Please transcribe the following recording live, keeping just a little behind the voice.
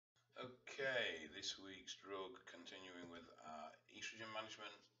Okay, this week's drug, continuing with our estrogen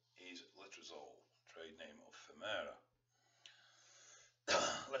management, is letrozole, trade name of Femera.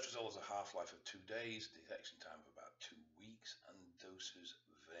 Letrozole has a half-life of 2 days, detection time of about 2 weeks, and doses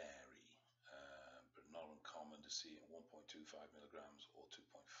vary, but not uncommon to see it 1.25 milligrams or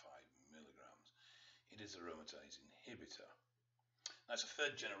 2.5 milligrams. It is an aromatase inhibitor. Now, it's a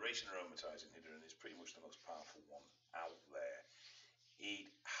third generation aromatase inhibitor and is pretty much the most powerful one out there.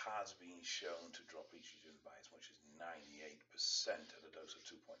 It has been shown to drop estrogen by as much as 98% at a dose of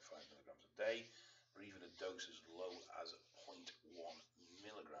 2.5 milligrams a day, or even a dose as low as 0.1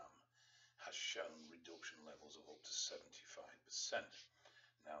 milligram has shown reduction levels of up to 75%.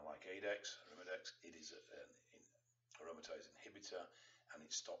 Now, like Adex, Arimidex, it is an aromatase inhibitor, and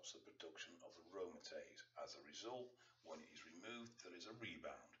it stops the production of aromatase. As a result, when it is removed, there is a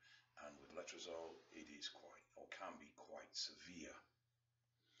rebound, and with letrozole, it is quite, or can be quite severe.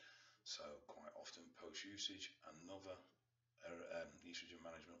 So quite often post-usage, another estrogen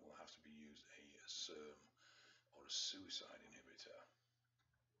management will have to be used, a SERM or a suicide inhibitor.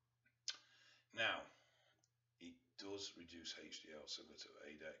 Now, it does reduce HDL similar to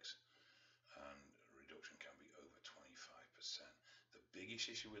Adex, and reduction can be over 25%. The biggest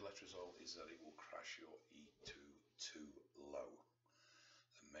issue with letrozole is that it will crash your E2 too low.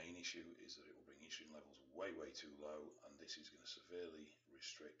 The main issue is that it will bring estrogen levels way too low, and this is going to severely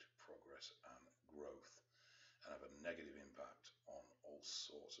restrict progress and growth and have a negative impact on all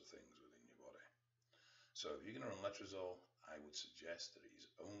sorts of things within your body. So if you're going to run letrozole, I would suggest that it is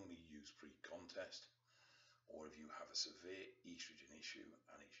only used pre-contest, or if you have a severe estrogen issue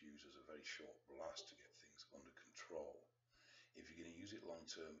and it's used as a very short blast to get things under control. If you're going to use it long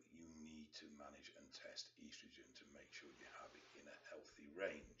term, you need to manage and test estrogen to make sure you have it in a healthy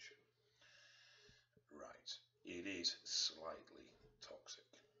range. Right, it is slightly toxic.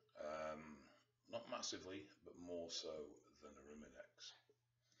 Not massively, but more so than Arimidex.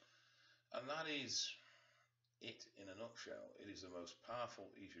 And that is it in a nutshell. It is the most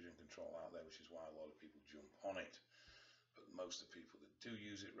powerful estrogen control out there, which is why a lot of people jump on it. But most of the people that do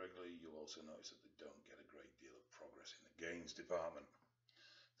use it regularly, you'll also notice that they don't get a great deal of progress in the gains department.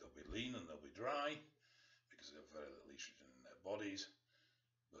 They'll be lean and they'll be dry because they have very little estrogen in their bodies.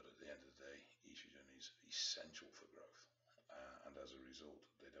 But at the end of the day, estrogen is essential for growth. And as a result,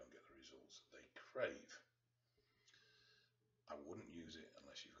 they don't get the results they crave. I wouldn't use it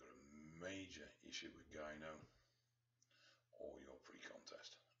unless you've got a major issue with gyno or your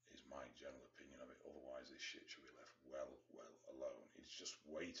pre-contest, is my general opinion of it. Otherwise, this shit should be left well alone. It's just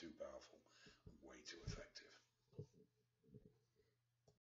way too powerful, way too effective.